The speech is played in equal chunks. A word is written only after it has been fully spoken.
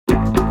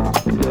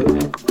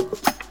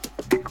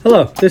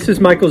Hello, this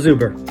is Michael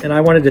Zuber, and I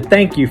wanted to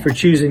thank you for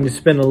choosing to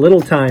spend a little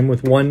time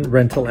with one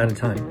rental at a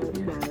time.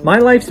 My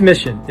life's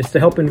mission is to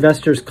help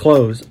investors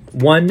close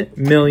 1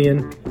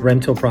 million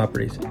rental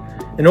properties.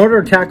 In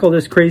order to tackle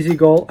this crazy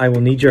goal, I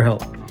will need your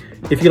help.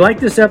 If you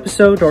like this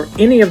episode or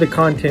any of the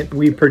content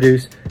we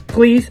produce,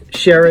 please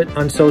share it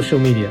on social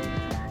media.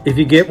 If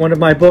you get one of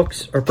my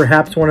books or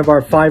perhaps one of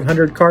our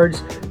 500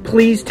 cards,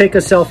 please take a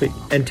selfie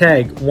and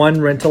tag one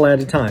rental at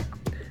a time.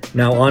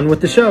 Now on with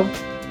the show.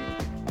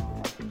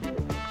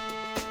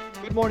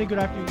 Good morning, good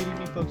afternoon, good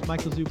evening, folks.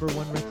 Michael Zuber,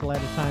 one rental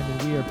at a time,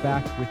 and we are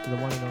back with the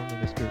one and only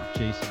Mr.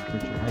 Jason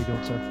Pritchard. How you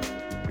doing, sir?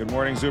 Good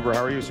morning, Zuber.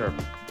 How are you, sir?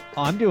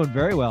 Oh, I'm doing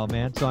very well,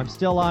 man. So I'm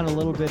still on a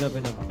little bit of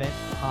an event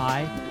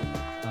high.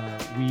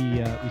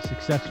 We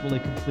successfully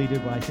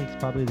completed what I think is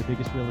probably the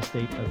biggest real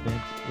estate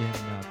event in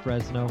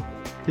Fresno.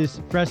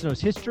 Fresno's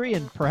history,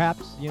 and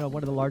perhaps one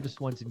of the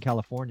largest ones in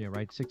California,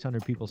 right?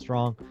 600 people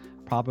strong,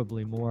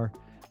 probably more.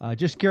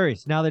 Just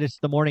curious, now that it's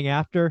the morning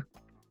after,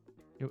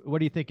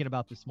 what are you thinking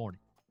about this morning?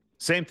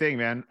 Same thing,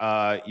 man.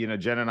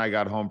 Jen and I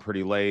got home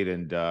pretty late,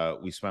 and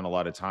we spent a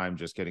lot of time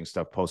just getting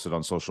stuff posted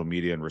on social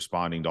media and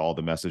responding to all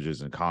the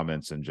messages and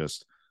comments and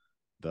just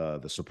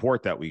the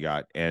support that we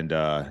got. And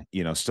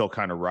still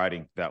kind of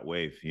riding that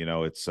wave.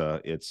 It's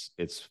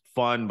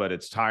fun, but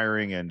it's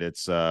tiring, and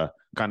it's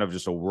kind of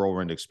just a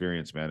whirlwind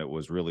experience, man. It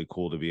was really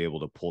cool to be able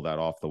to pull that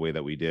off the way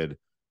that we did.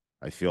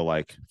 I feel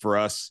like for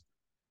us,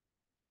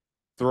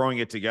 throwing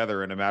it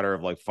together in a matter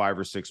of like 5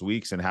 or 6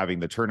 weeks and having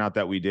the turnout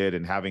that we did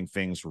and having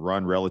things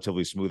run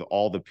relatively smooth,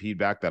 all the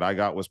feedback that I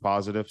got was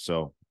positive.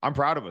 So I'm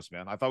proud of us,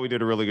 man. I thought we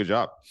did a really good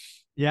job.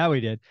 Yeah, we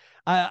did.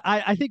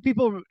 I think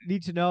people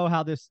need to know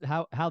how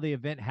the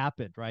event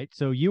happened, right?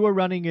 So you were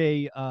running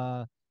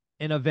an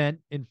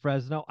event in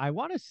Fresno. I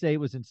want to say it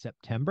was in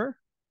September,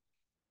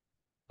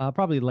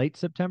 probably late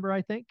September,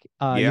 I think.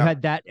 You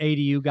had that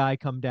ADU guy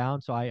come down.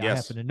 So I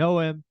happen to know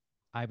him.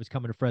 I was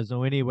coming to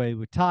Fresno anyway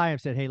with Ty. I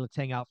said, hey, let's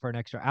hang out for an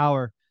extra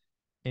hour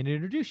and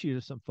introduce you to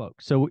some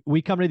folks. So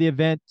we come to the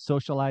event,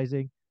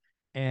 socializing,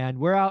 and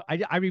we're out.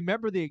 I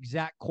remember the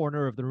exact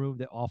corner of the room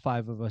that all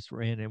 5 of us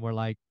were in, and we're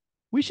like,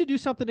 we should do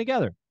something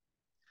together.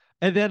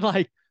 And then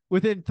like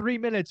within 3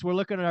 minutes, we're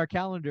looking at our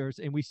calendars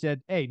and we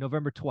said, hey,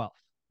 November 12th.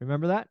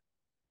 Remember that?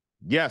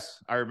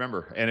 Yes, I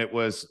remember. And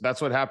that's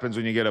what happens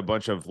when you get a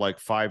bunch of like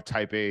 5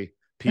 type A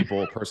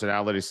people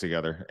personalities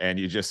together and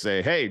you just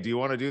say, hey, do you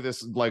want to do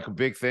this like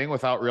big thing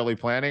without really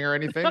planning or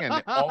anything?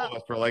 And all of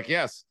us were like,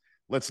 yes,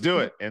 let's do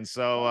it. And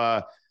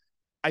so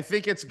I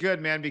think it's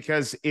good, man,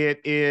 because I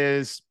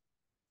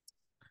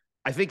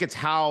think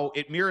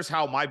it mirrors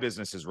how my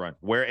business is run,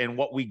 and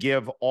what we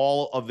give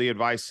all of the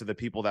advice to the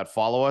people that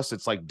follow us.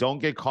 It's like, don't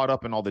get caught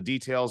up in all the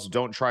details.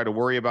 Don't try to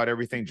worry about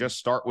everything. Just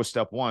start with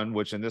step 1,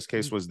 which in this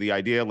case was the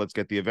idea. Let's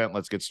get the event.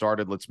 Let's get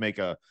started. Let's make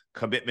a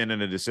commitment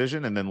and a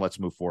decision, and then let's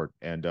move forward.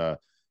 And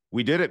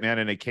we did it, man.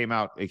 And it came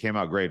out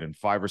great in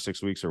 5 or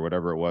 6 weeks or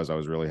whatever it was. I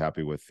was really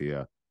happy with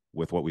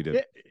what we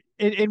did.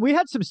 And we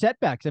had some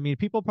setbacks. I mean,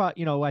 people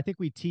probably, I think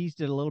we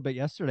teased it a little bit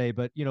yesterday,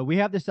 but we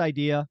have this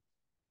idea.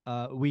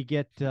 We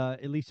get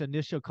at least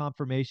initial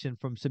confirmation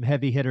from some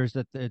heavy hitters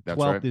that the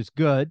 12th is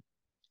good.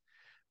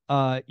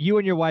 You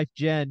and your wife,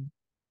 Jen,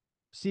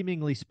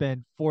 seemingly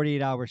spend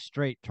 48 hours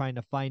straight trying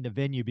to find a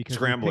venue because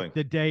scrambling. We picked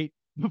the date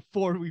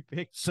before we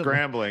picked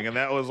scrambling. And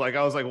that was like,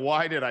 I was like,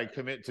 why did I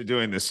commit to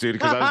doing this, dude?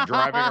 Because I was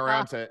driving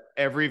around to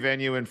every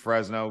venue in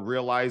Fresno,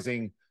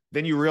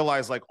 then you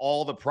realize like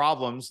all the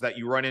problems that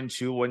you run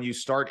into when you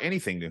start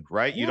anything new,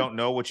 right? Yeah. You don't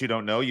know what you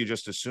don't know. You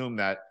just assume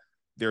that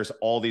there's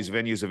all these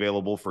venues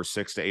available for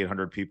 600 to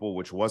 800 people,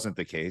 which wasn't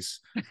the case.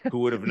 Who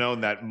would have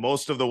known that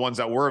most of the ones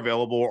that were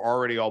available were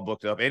already all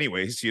booked up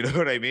anyways? You know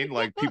what I mean?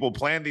 Like people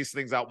plan these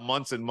things out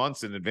months and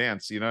months in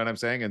advance. You know what I'm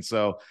saying? And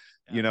so,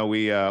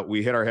 we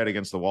hit our head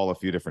against the wall a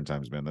few different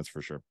times, man. That's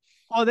for sure.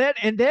 Well,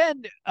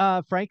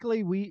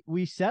 frankly,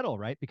 we settle,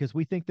 right? Because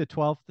we think the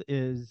 12th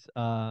is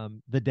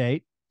the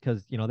date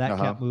because, that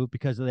can't move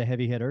because of the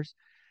heavy hitters.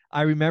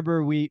 I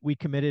remember we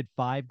committed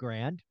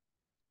 $5,000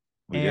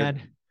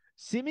 and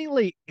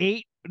seemingly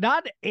 8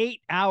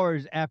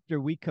 hours after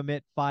we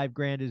commit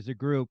 $5,000 as a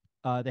group,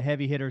 the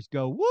heavy hitters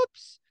go,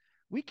 whoops,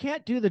 we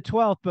can't do the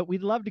 12th, but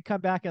we'd love to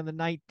come back on the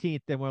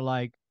 19th. And we're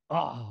like,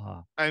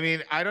 oh, I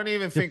mean, I don't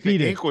even think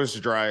the ink was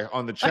dry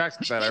on the check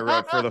that I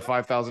wrote for the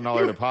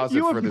 $5,000 deposit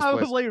you were for this place.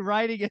 probably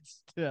writing it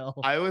still.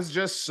 I was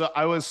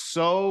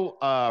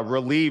so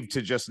relieved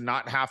to just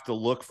not have to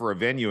look for a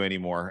venue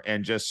anymore,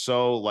 and just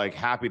so like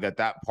happy that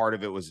part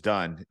of it was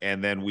done.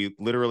 And then we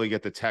literally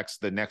get the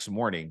text the next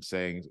morning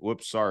saying,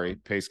 whoops, sorry,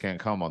 Pace can't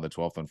come on the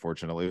 12th.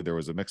 Unfortunately, there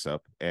was a mix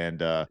up.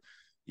 And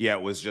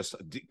it was just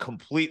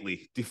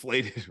completely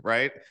deflated.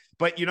 Right.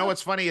 But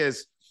what's funny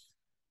is,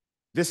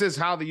 this is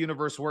how the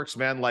universe works,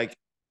 man. Like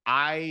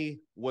I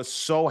was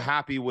so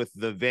happy with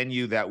the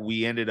venue that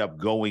we ended up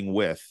going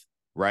with,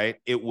 right?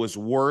 It was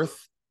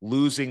worth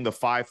losing the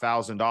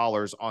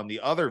 $5,000 on the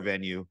other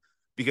venue,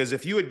 because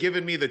if you had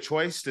given me the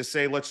choice to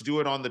say, let's do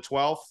it on the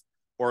 12th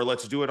or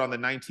let's do it on the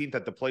 19th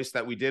at the place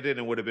that we did it,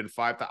 and would have been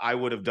I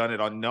would have done it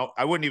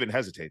I wouldn't even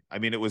hesitate. I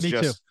mean, it was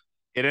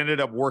it ended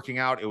up working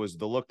out. It was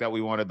the look that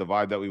we wanted, the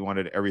vibe that we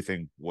wanted.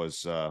 Everything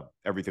was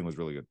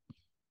really good.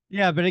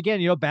 Yeah, but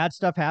again, bad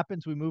stuff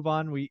happens. We move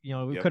on. We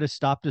Yep. could have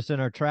stopped us in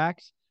our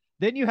tracks.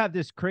 Then you have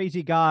this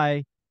crazy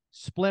guy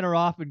splinter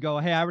off and go,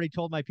 "Hey, I already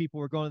told my people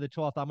we're going to the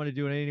 12th. I'm going to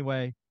do it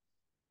anyway."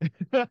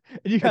 And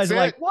you That's guys are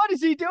like, it. "What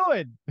is he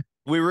doing?"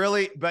 We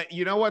really, but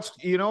you know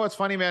what's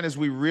funny, man, is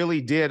we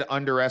really did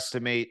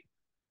underestimate,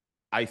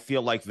 I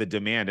feel like, the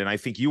demand. And I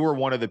think you were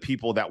one of the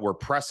people that were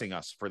pressing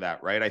us for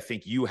that, right? I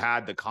think you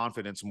had the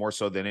confidence more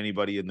so than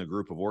anybody in the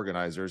group of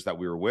organizers that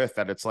we were with,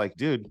 that it's like,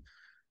 dude,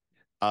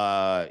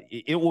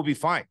 it will be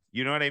fine.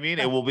 You know what I mean?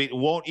 Yeah. It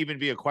won't even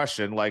be a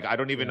question. Like, I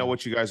don't even know Yeah.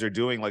 what you guys are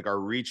doing. Like, our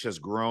reach has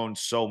grown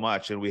so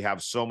much and we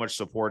have so much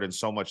support and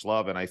so much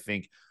love. And I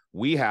think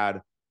we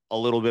had a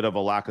little bit of a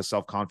lack of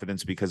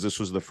self-confidence because this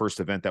was the first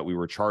event that we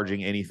were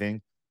charging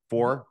anything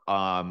for.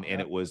 And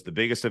it was the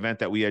biggest event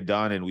that we had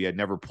done, and we had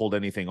never pulled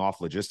anything off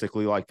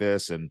logistically like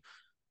this. And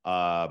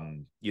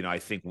I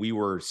think we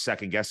were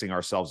second guessing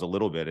ourselves a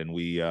little bit, and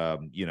we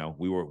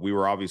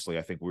were obviously,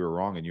 I think we were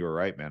wrong and you were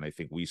right, man. I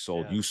think you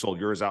sold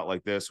yours out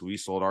like this, we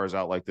sold ours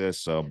out like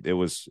this. So it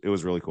was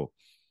really cool.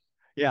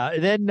 Yeah.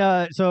 And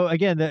then so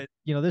again,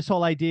 this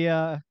whole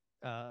idea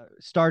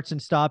starts and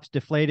stops,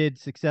 deflated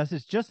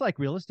successes, just like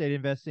real estate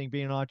investing,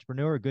 being an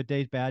entrepreneur, good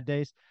days, bad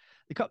days.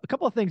 A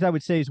couple of things I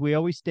would say is we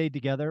always stayed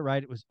together,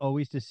 right? It was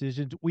always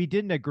decisions. We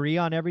didn't agree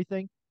on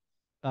everything.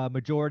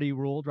 Majority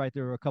ruled, right?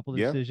 There were a couple of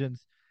Yeah.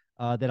 decisions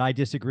that I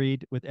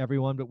disagreed with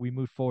everyone, but we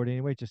moved forward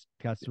anyway. Just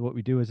that's what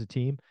we do as a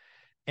team.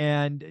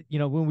 And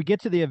when we get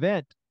to the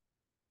event,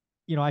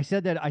 I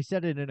said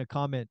it in a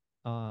comment.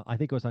 I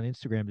think it was on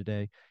Instagram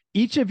today.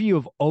 Each of you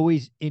have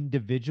always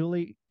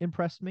individually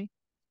impressed me,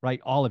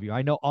 right? All of you.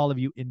 I know all of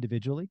you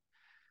individually.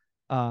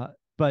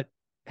 But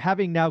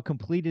having now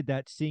completed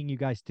that, seeing you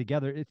guys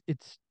together,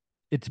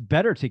 it's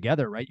better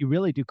together, right? You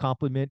really do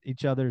complement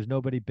each other. There's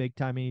nobody big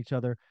timing each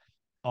other.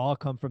 All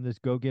come from this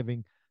go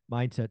giving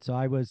mindset. So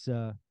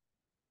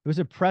it was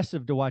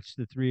impressive to watch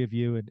the three of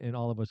you and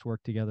all of us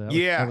work together. That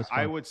Yeah, was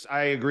fun.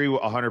 I agree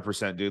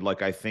 100%, dude.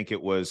 Like, I think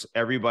it was,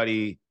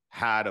 everybody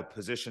had a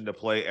position to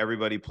play.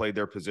 Everybody played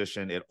their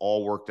position. It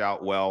all worked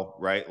out well,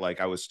 right? Like,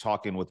 I was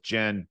talking with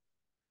Jen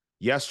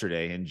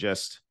yesterday, and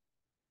just,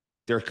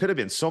 there could have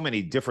been so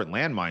many different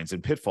landmines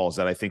and pitfalls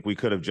that I think we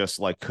could have just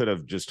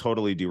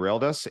totally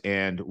derailed us.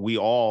 And we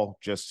all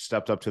just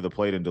stepped up to the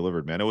plate and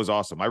delivered, man. It was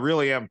awesome. I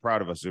really am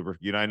proud of us, Zuber.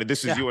 And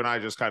this is Yeah. you and I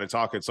just kind of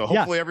talking. So Yeah.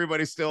 hopefully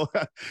everybody's still,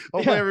 Yeah.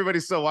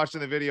 watching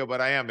the video,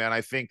 but I am, man.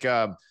 I think,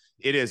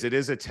 it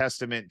is a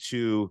testament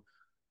to,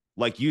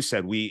 like you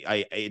said,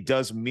 it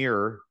does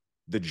mirror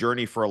the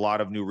journey for a lot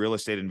of new real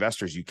estate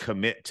investors. You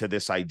commit to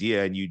this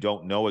idea and you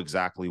don't know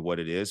exactly what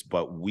it is,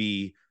 but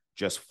we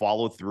just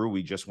followed through.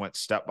 We just went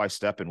step by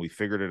step and we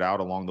figured it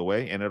out along the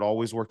way, and it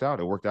always worked out.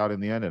 It worked out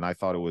in the end. And I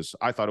thought it was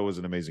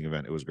an amazing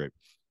event. It was great.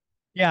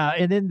 Yeah.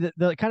 And then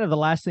the kind of the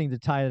last thing to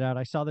tie it out,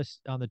 I saw this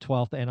on the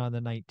 12th and on the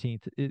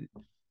 19th. You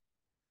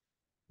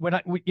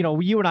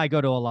and I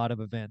go to a lot of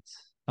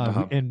events.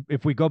 And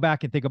if we go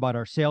back and think about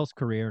our sales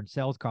career and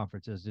sales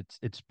conferences,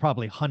 it's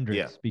probably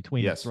hundreds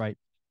between us, right?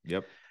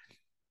 Yep.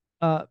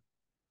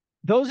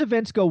 Those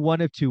events go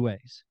one of two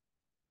ways.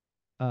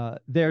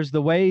 There's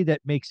the way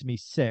that makes me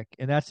sick,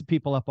 and that's the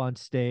people up on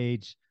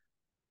stage,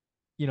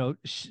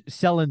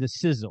 selling the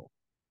sizzle,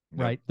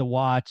 right? The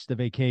watch, the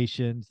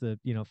vacations, the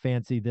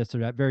fancy this or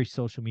that, very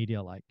social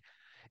media like.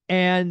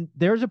 And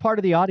there's a part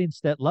of the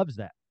audience that loves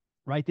that,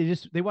 right?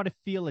 They want to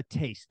feel a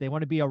taste. They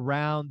want to be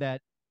around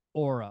that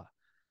aura.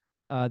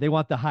 They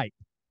want the hype.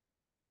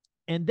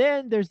 And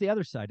then there's the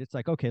other side. It's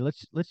like, okay,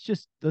 let's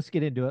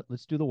get into it.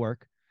 Let's do the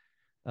work.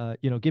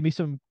 Give me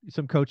some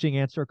coaching,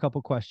 answer a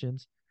couple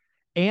questions,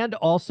 and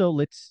also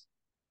let's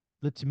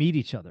meet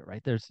each other,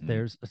 right?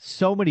 There's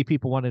so many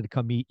people wanted to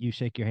come meet you,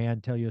 shake your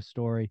hand, tell you a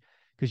story,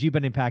 because you've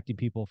been impacting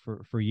people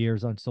for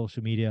years on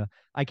social media.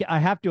 I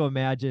have to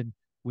imagine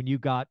when you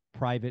got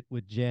private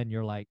with Jen,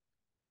 you're like,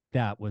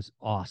 that was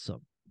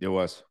awesome. It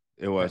was.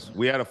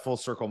 We had a full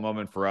circle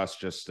moment for us,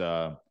 just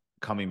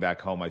coming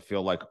back home. I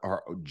feel like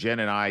Jen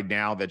and I,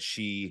 now that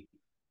she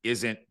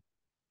isn't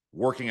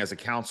working as a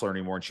counselor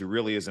anymore and she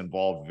really is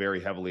involved very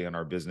heavily in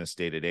our business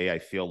day to day, I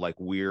feel like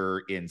we're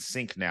in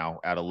sync now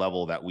at a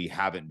level that we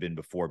haven't been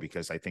before,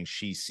 because I think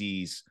she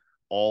sees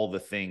all the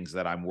things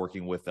that I'm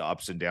working with, the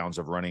ups and downs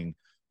of running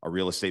a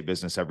real estate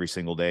business every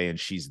single day, and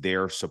she's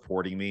there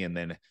supporting me. And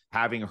then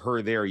having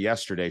her there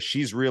yesterday,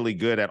 she's really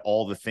good at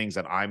all the things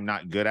that I'm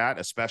not good at,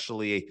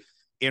 especially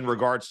in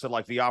regards to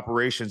like the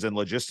operations and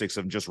logistics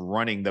of just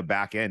running the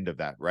back end of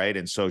that, right?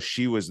 And so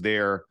she was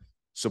there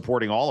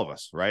supporting all of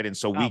us, right? And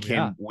so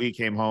we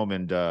came home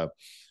and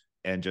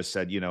just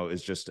said,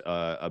 it's just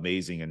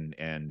amazing.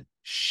 And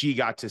she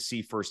got to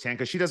see firsthand,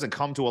 because she doesn't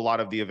come to a lot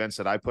of the events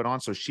that I put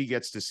on, so she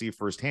gets to see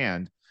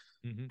firsthand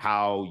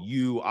how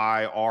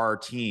our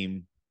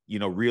team,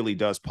 really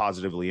does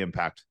positively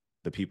impact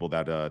the people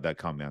that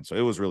come, man. So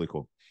it was really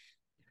cool.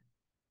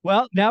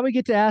 Well, now we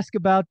get to ask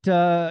about,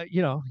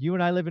 you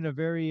and I live in a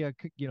very,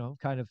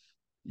 kind of,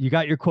 you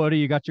got your quota,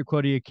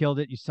 you killed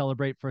it, you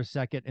celebrate for a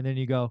second, and then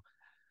you go,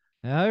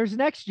 Now there's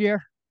next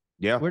year.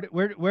 Yeah.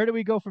 Where do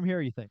we go from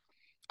here, you think?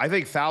 I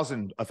think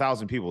a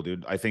thousand people,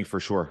 dude. I think for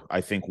sure.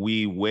 I think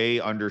we way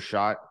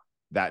undershot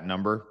that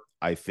number.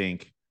 I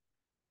think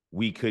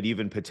we could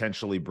even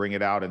potentially bring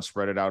it out and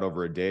spread it out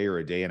over a day or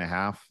a day and a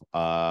half.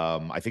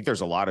 I think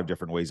there's a lot of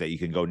different ways that you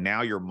can go.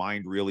 Now your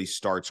mind really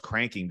starts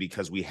cranking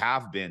because we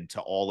have been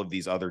to all of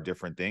these other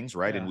different things,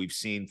 right? Yeah. And we've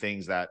seen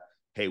things that,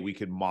 hey, we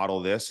could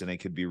model this and it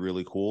could be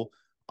really cool.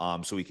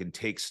 So we can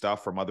take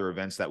stuff from other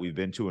events that we've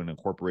been to and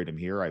incorporate them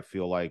here. I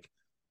feel like,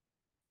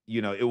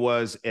 it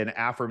was an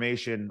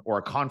affirmation or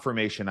a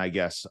confirmation, I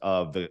guess,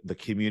 of the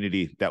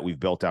community that we've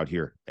built out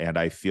here. And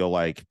I feel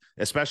like,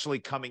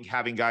 especially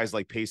having guys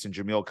like Pace and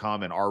Jamil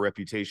come and our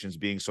reputations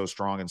being so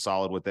strong and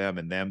solid with them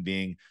and them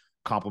being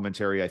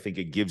complimentary, I think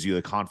it gives you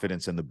the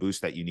confidence and the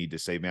boost that you need to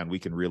say, man, we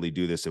can really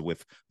do this. And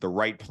with the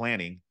right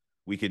planning,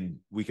 we can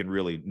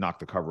really knock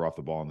the cover off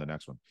the ball in the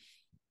next one.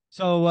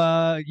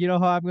 So, you know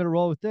how I'm going to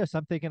roll with this?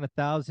 I'm thinking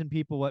 1,000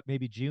 people,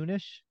 maybe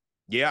June-ish?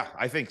 Yeah,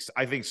 I think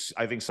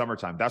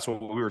summertime. That's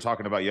what we were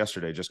talking about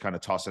yesterday, just kind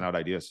of tossing out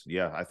ideas.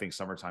 Yeah, I think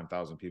summertime,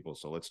 1,000 people.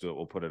 So let's do it.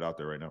 We'll put it out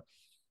there right now.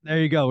 There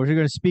you go. We're going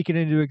to speak it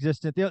into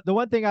existence. The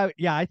one thing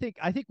I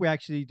think we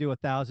actually do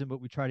 1,000, but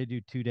we try to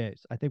do 2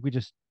 days. I think we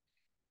just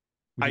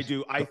I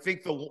do. I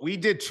think we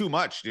did too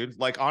much, dude.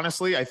 Like,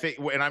 honestly, I think,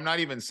 and I'm not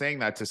even saying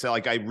that to say,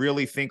 like, I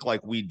really think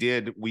like we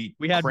had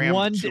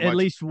at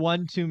least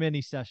one too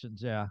many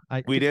sessions. Yeah.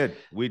 We did.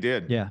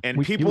 Yeah. And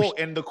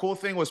and the cool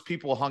thing was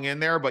people hung in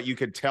there, but you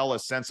could tell a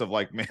sense of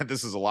like, man,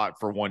 this is a lot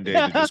for one day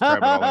to just cram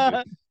it all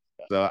in.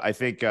 So I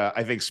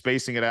think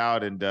spacing it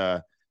out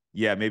and,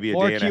 yeah, maybe a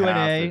day and a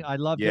half. I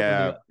loved it.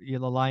 The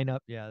lineup.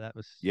 Yeah, that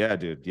was. Yeah,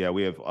 dude. Yeah,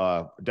 we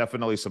have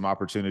definitely some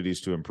opportunities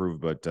to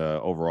improve, but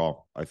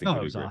overall, I think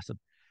it was awesome.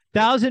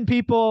 1,000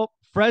 people,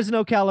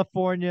 Fresno,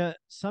 California,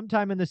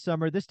 sometime in the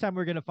summer. This time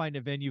we're going to find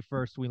a venue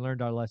first. We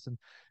learned our lesson.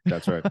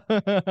 That's right.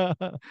 We're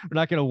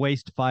not going to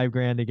waste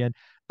 $5,000 again.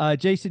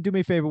 Jason, do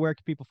me a favor. Where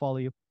can people follow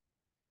you?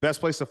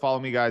 Best place to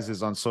follow me, guys,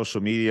 is on social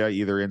media,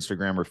 either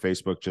Instagram or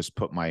Facebook. Just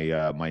put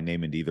my my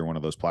name into either one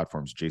of those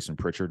platforms, Jason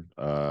Pritchard.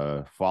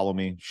 Follow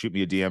me. Shoot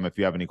me a DM if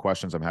you have any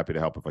questions. I'm happy to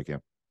help if I can.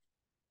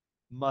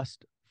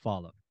 Must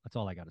follow. That's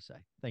all I got to say.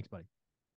 Thanks, buddy.